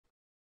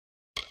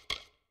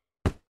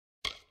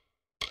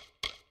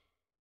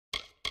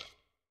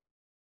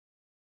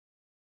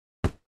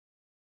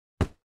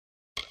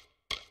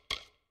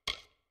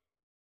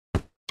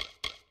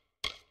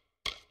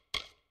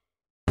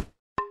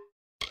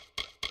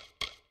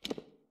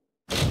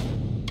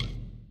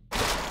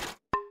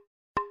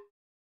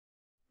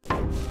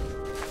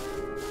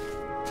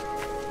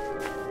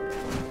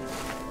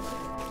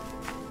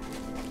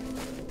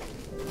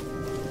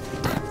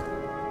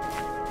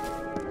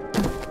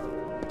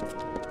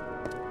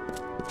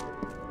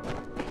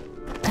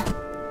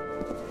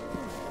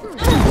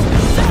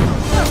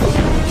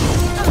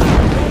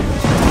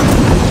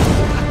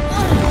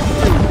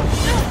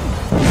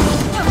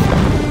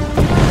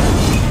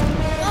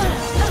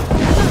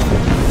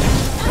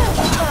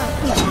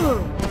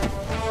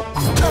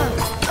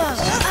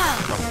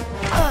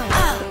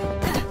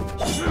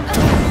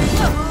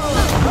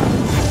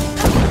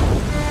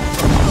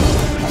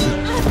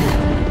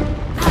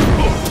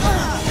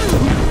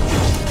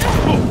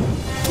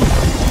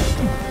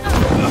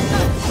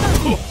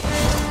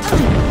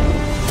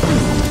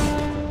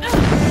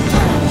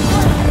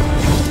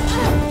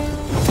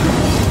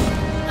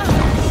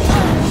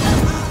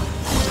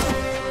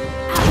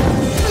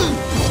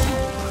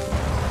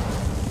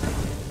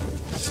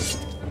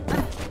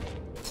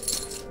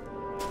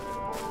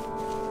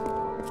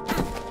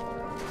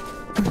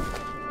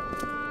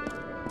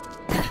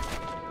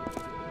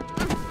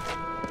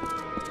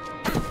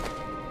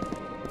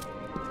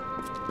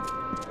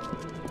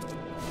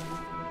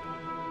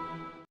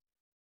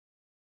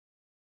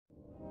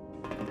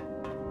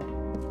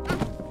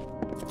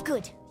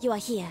Good, you are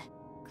here.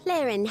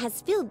 Claren has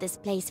filled this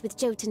place with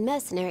Jotun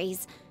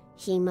mercenaries.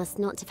 He must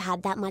not have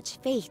had that much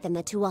faith in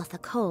the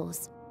Tuatha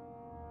cause.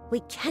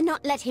 We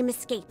cannot let him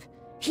escape.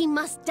 He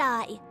must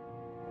die.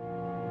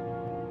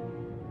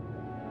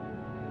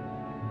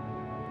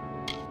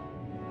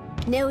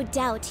 No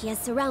doubt he has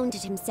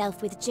surrounded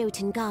himself with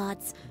Jotun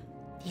guards.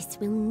 This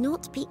will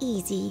not be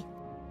easy.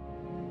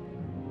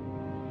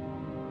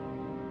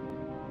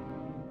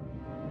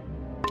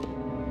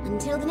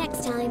 Until the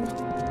next time.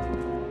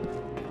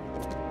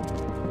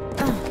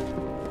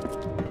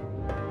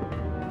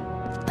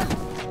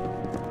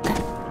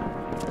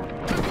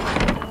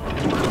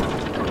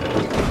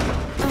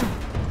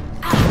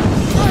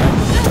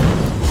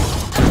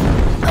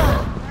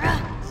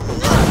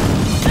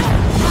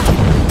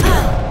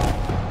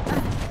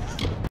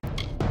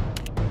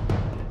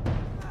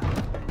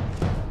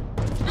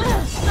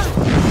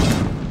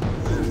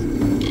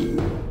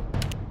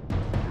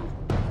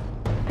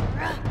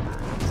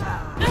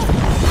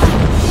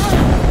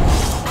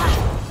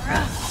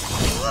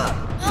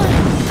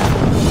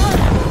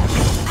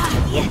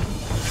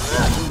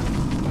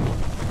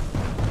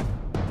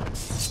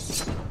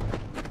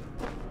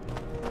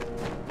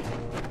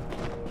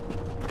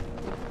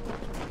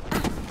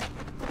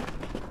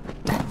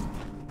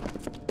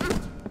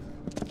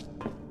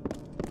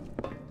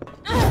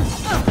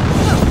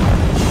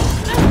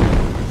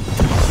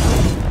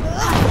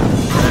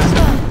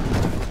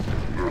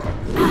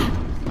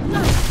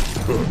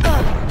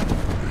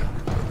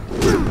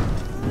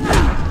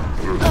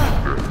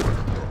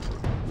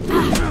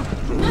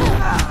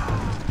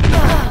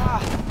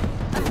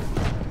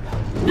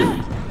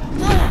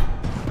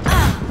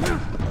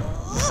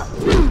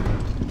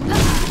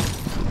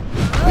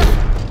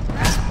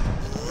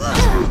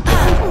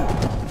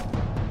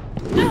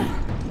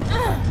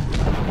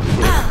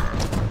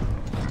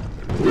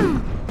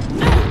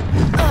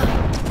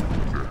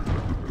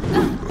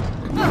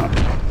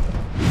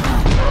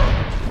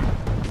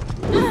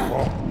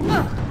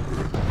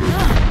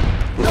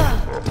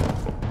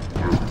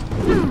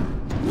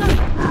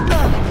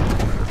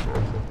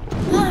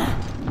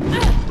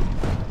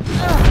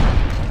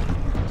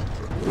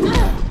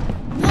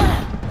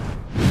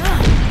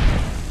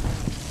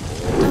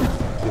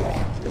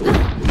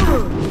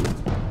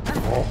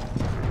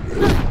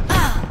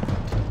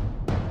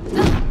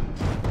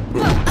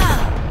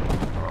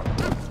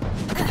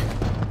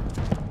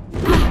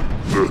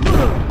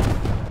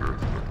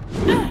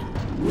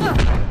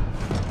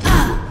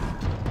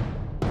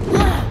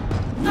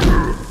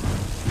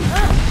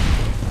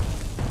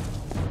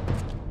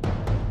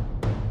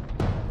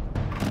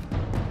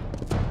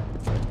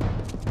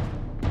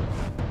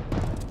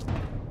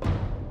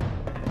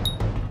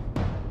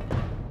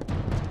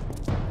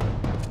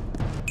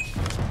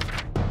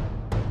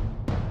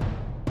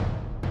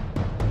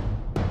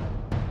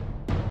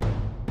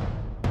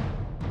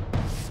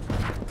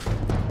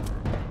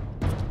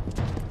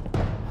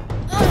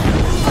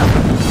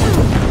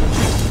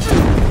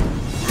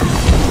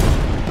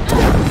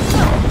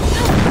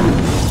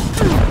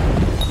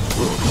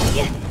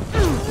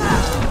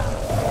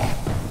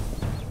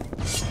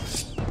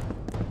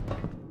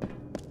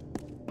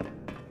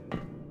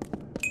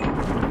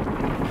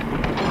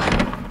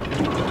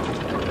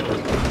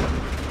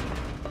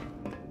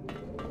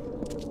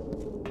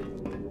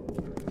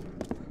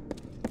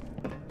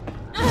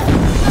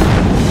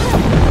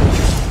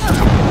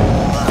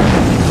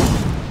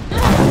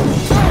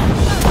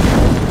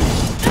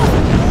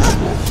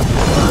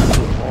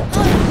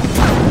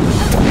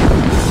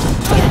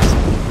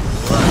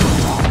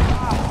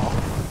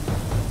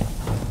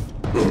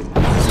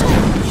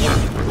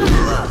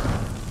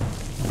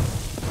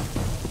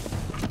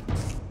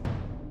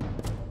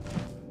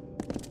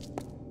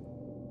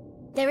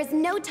 There is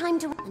no time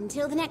to...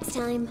 Until the next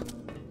time.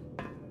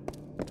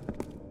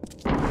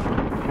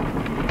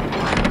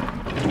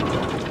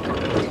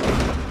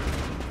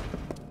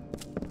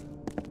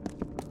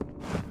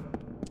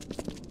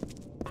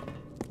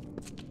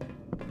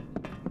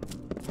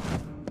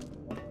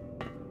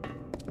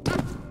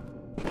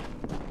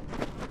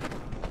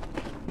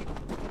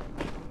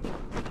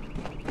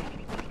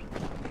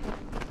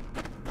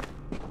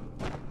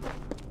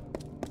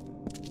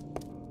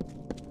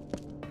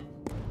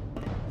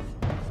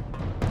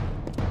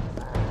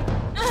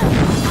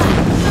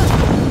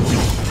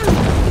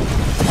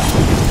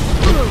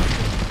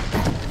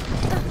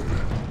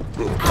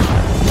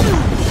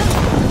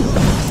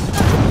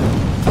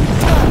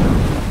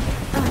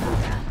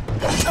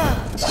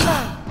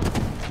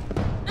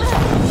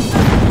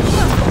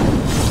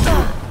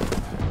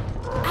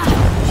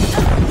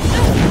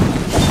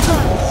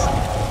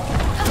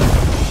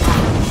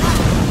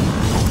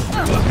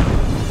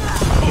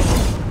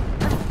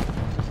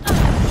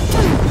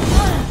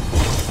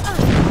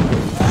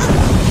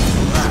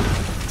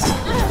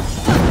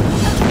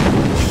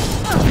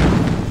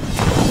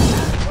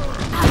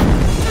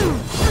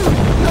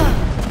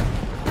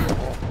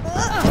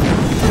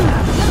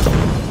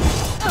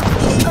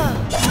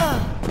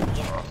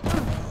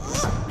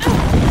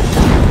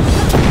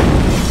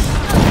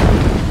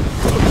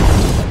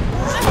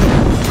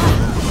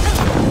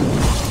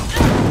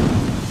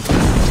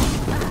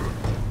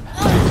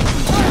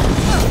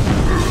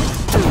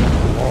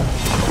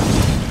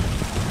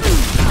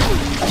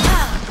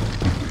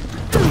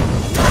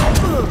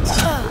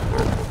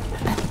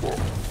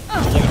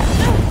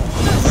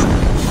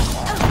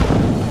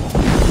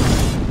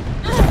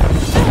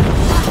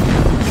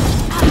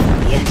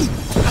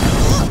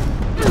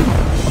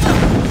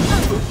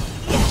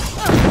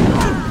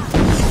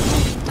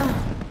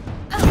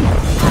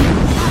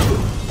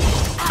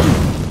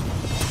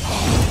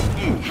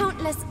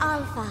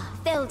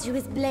 to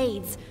his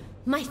blades,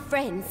 my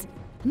friends,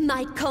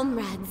 my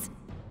comrades.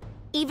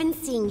 Even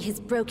seeing his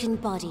broken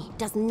body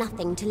does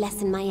nothing to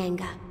lessen my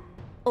anger.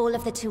 All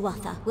of the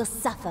Tuatha will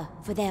suffer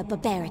for their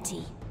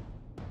barbarity.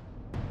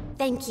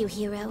 Thank you,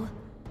 hero.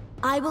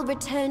 I will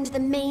return to the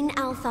main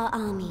Alpha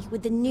army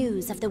with the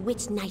news of the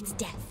Witch Knight's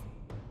death.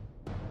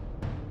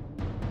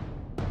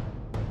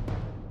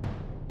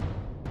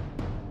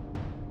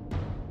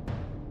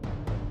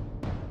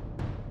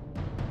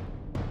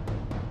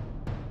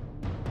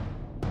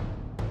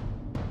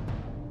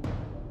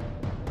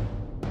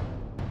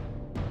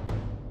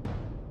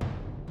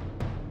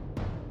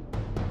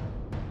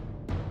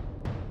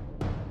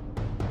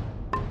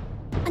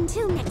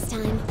 Until next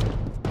time.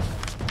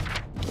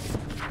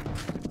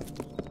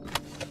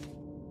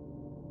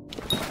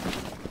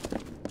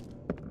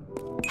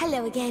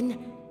 Hello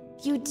again.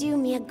 You do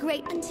me a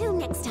great... Until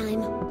next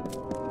time.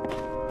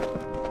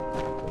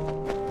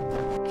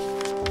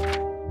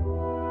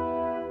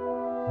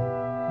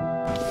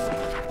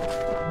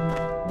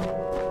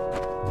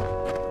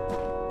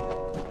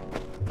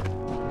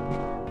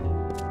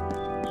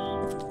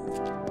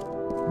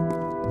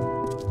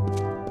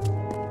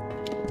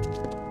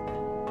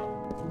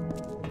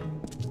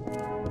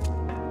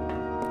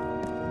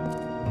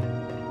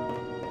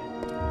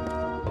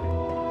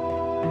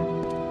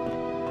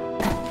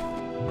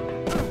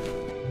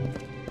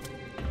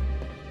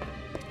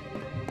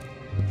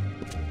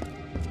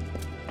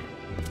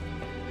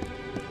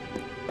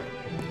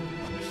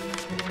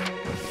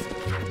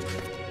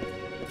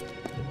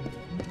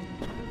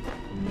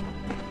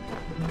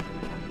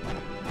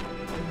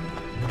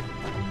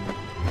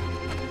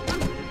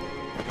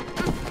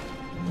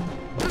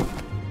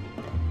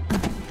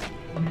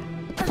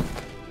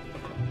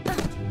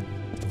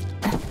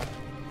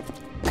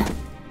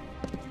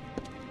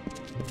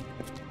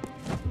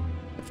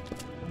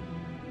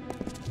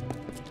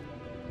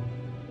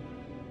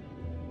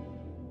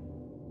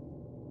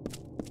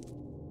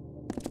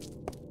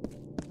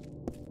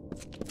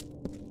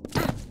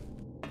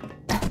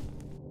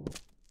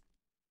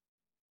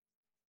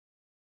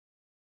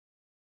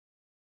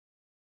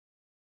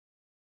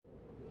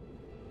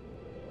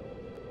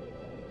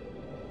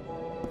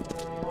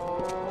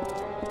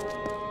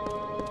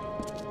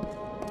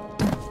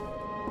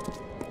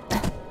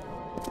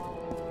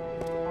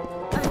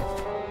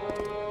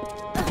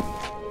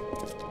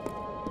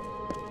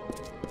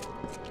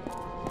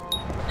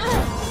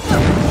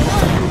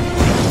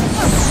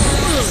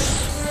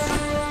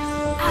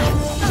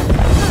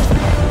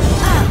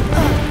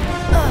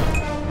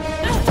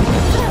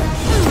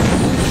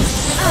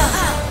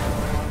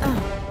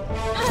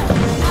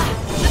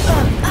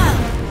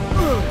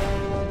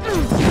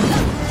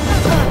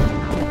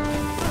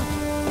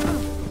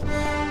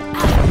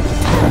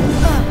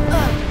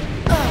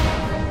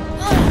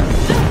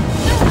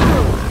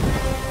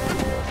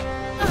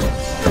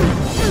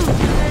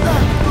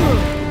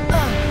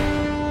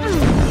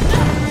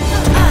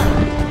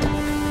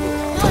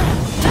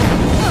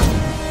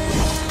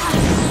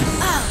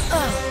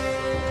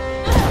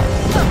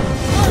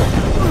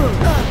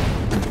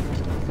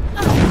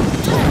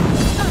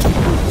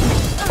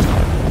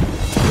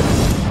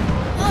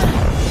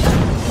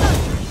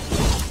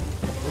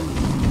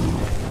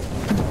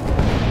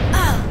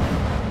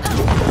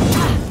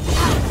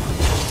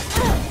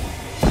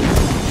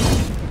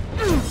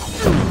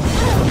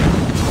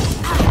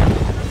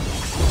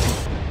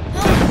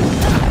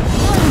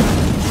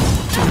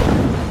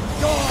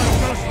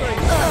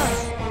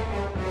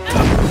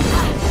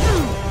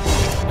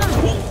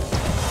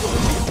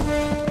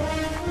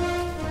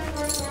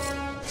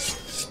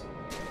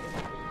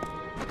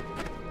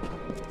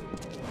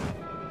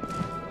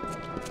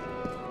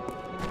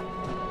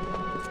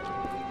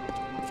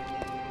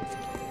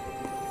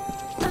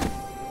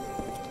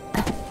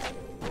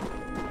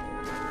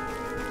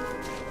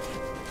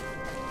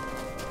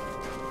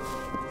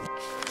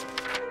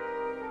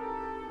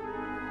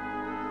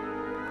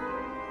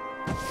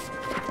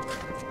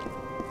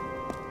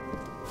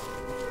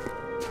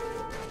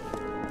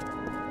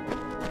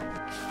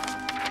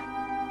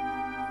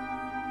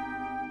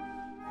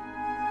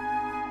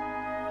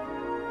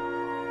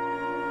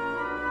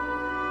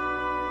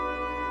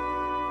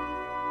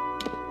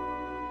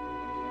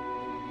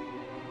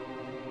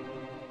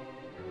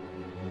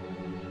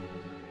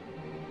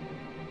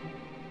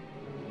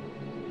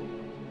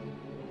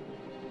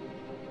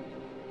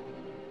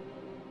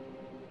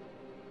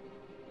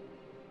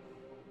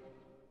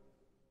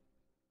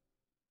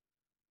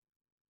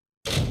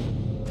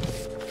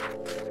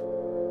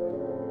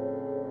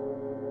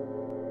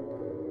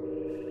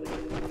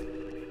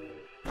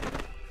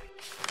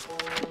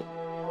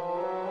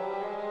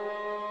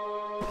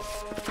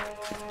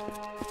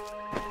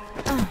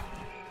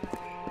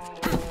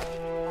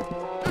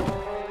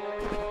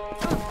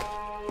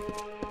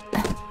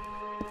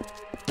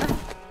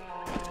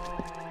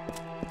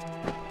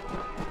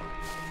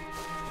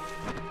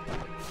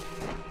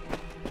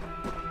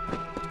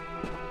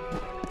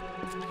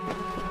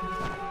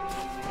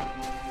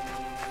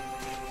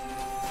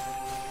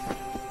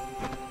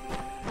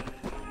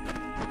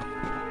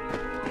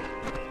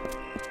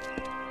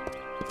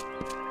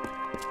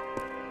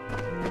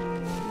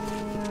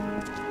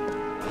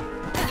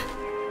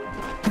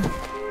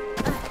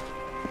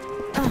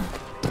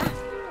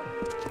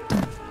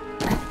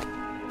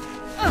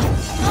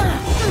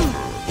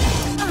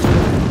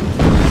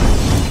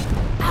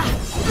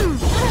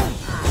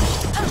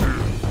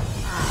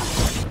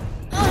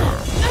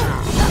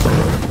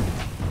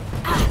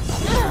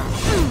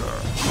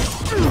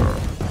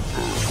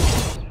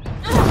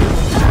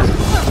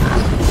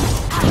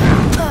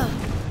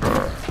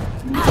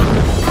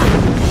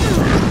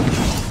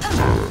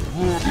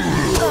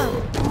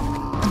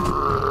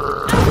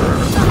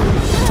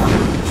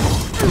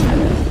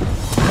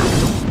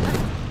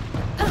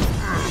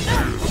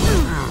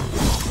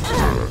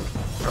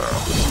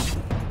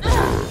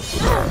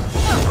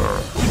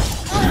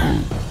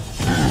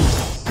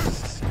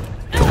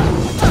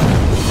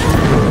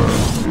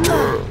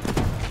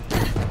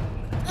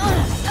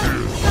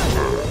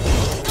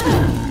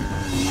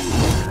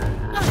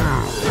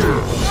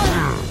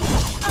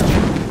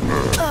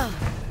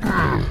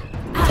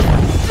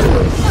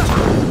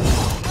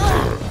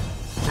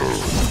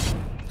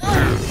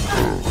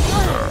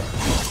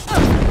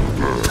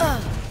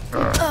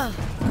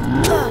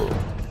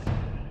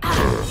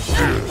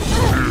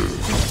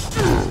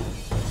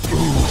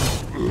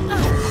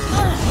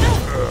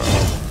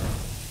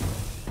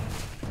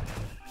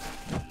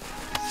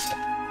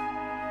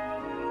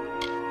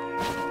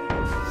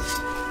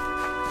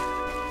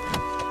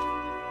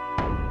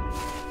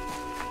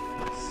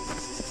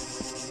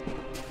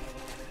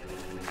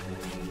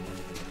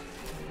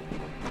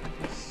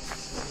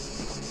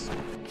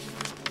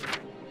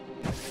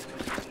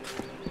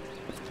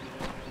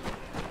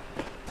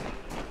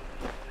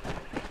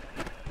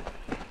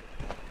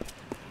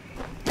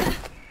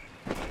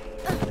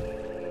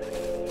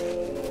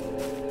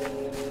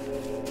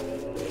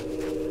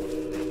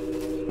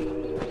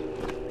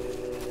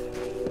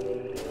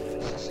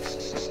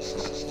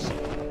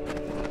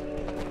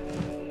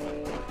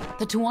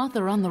 The Tuatha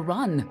are on the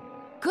run.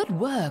 Good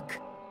work.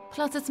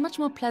 Plus, it's much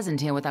more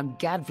pleasant here without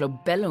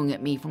Gadflow bellowing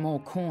at me from all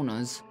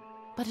corners.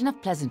 But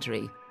enough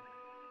pleasantry.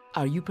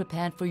 Are you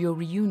prepared for your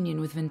reunion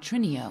with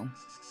Ventrinio?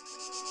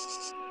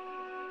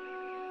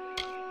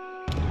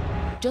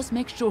 Just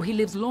make sure he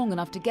lives long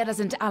enough to get us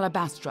into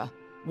Alabastra.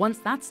 Once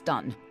that's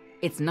done,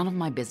 it's none of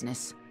my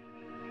business.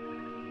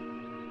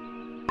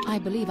 I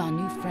believe our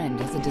new friend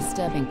has a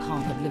disturbing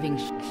path of living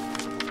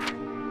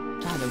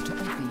shadow to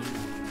offer you.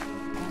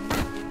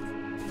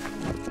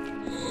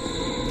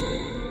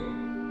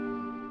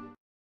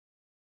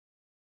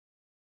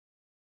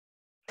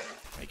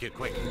 Make it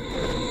quick.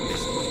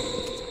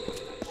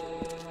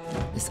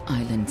 This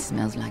island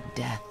smells like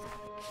death.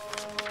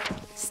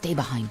 Stay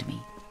behind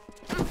me.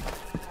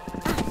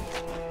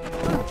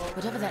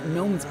 Whatever that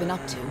gnome's been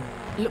up to,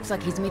 it looks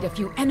like he's made a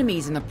few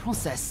enemies in the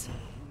process.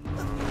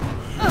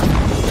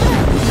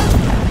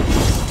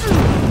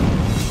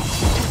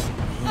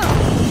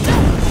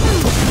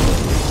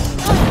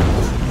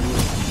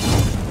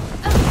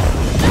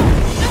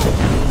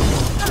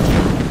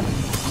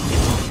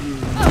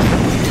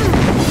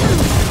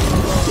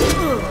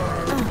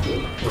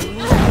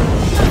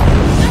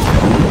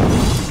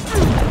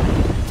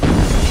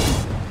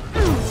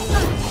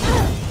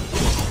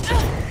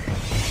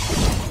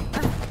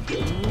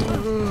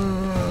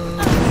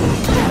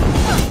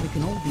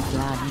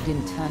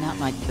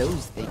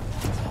 Those things.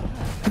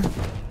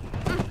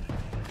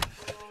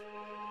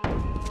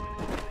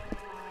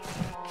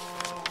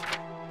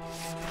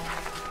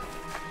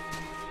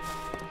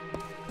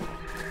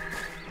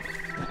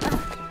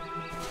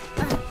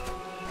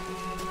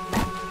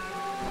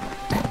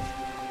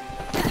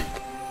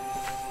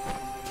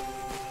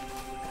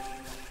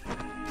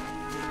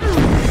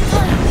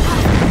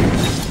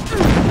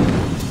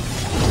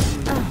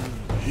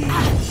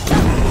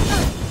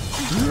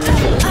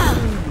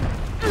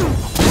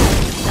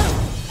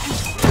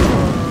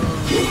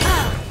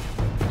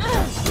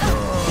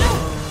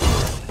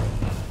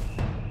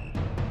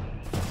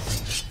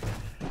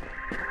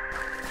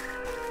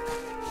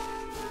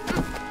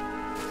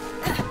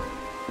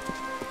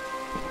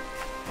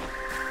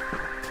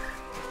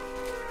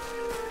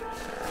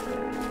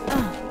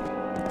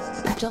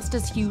 Just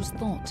as Hughes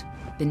thought,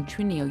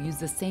 Ventrinio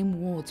used the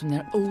same wards from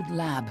their old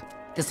lab.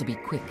 This'll be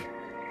quick.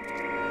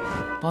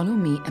 Follow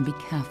me and be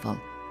careful.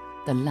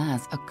 The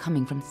Laz are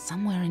coming from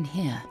somewhere in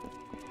here.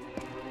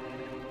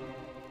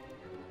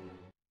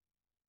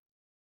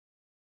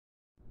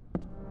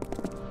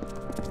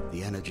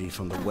 The energy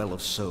from the Well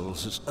of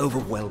Souls is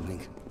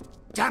overwhelming.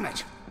 Damn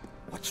it!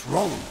 What's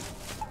wrong?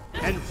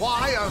 And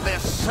why are there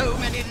so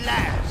many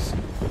Laz?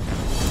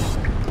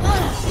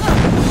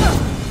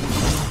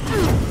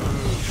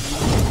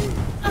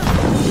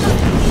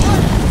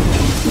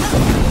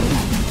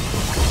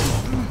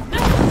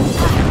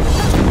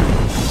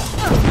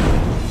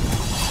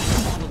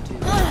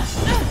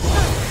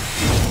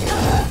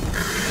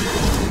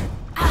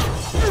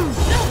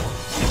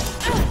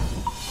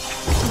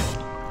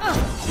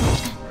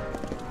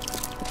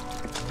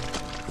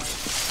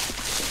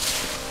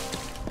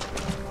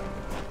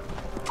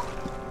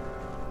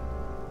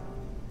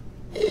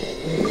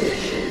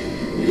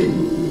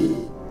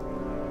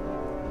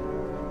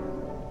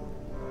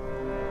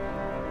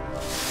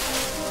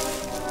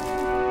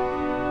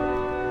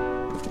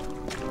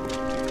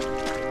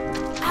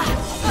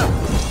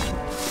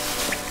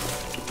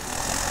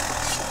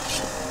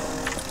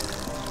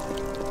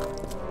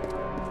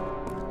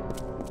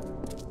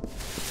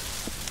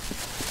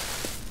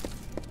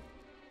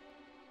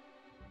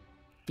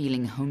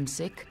 Feeling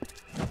homesick?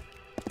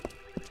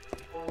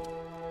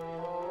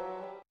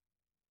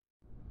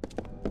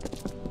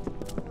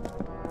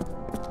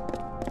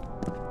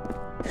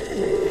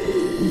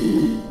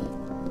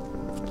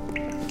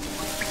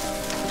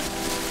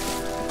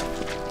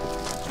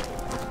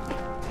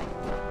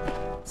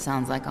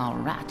 Sounds like our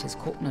rat is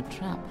caught in a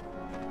trap.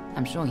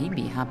 I'm sure he'd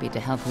be happy to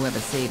help whoever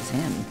saves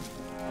him.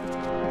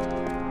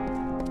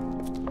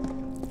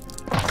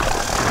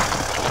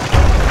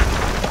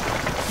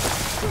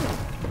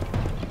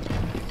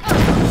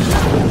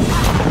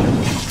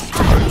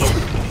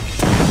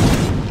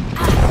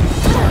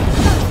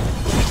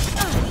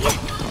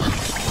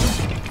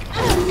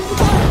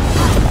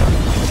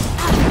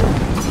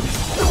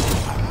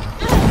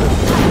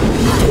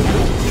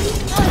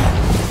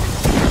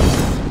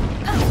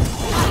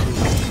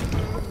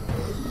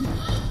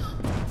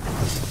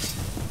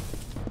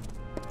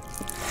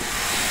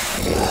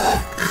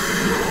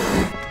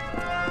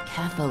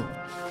 Careful.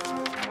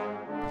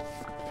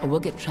 Or we'll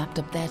get trapped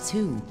up there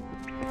too.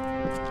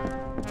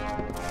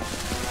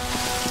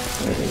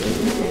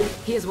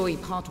 Here's where we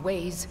part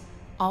ways.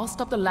 I'll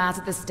stop the Laz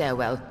at the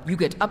stairwell. You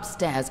get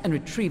upstairs and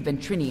retrieve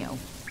Ventrinio.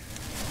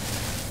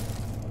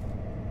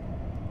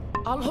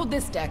 I'll hold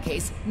this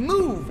staircase.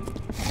 Move!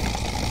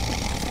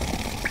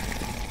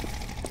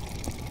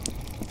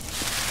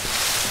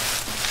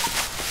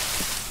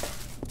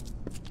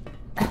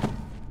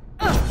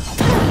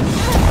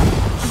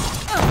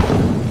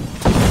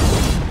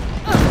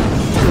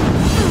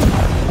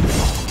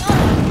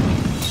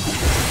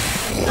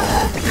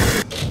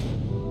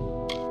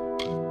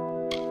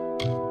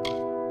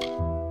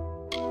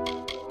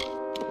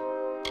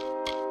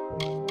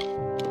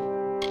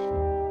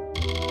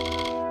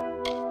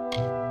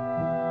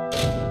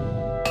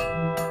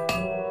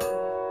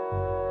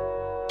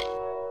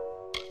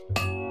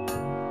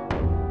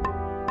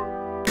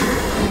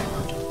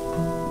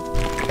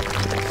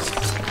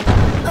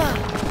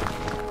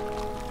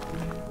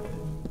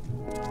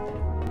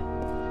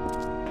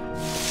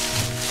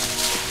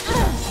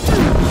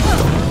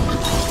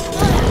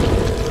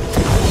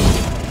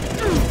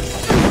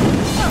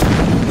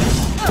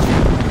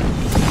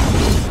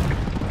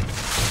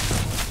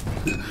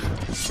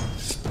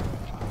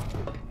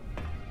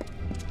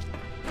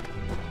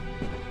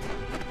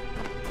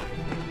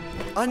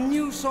 A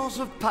new source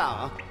of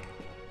power?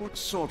 What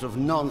sort of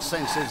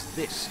nonsense is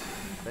this?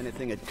 If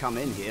anything had come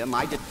in here,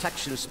 my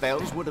detection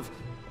spells would have...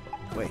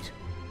 Wait.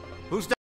 Who's